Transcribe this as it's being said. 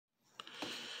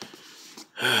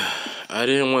I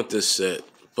didn't want this set,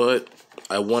 but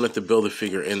I wanted to build a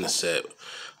figure in the set.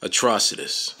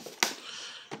 Atrocitus.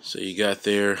 So you got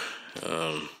there,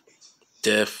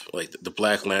 like the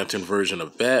Black Lantern version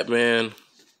of Batman.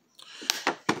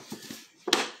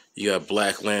 You got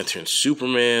Black Lantern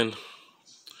Superman.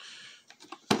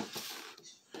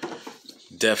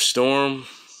 Storm.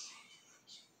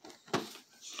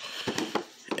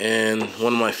 And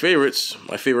one of my favorites,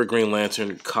 my favorite Green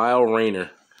Lantern, Kyle Rayner.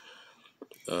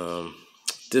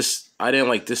 I didn't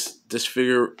like this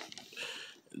figure.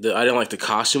 I didn't like the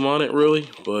costume on it really,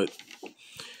 but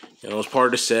it was part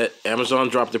of the set. Amazon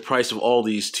dropped the price of all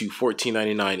these to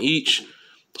 $14.99 each,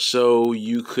 so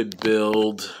you could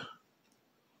build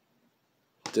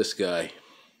this guy,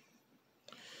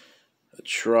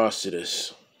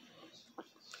 Atrocitus,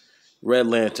 Red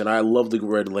Lantern. I love the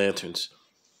Red Lanterns.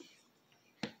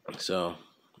 So,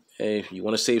 hey, if you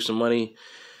want to save some money,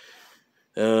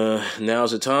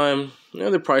 now's the time.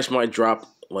 The price might drop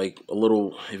like a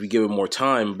little if you give it more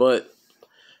time, but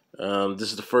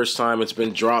this is the first time it's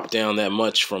been dropped down that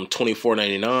much from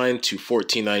 $24.99 to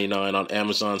 $14.99 on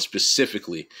Amazon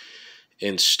specifically.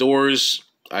 In stores,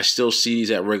 I still see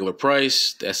these at regular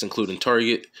price. That's including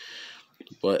Target.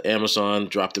 But Amazon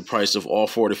dropped the price of all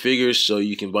 4 of the figures, so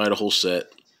you can buy the whole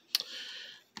set.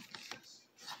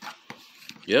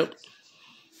 Yep.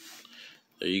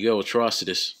 There you go,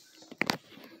 Atrocitus.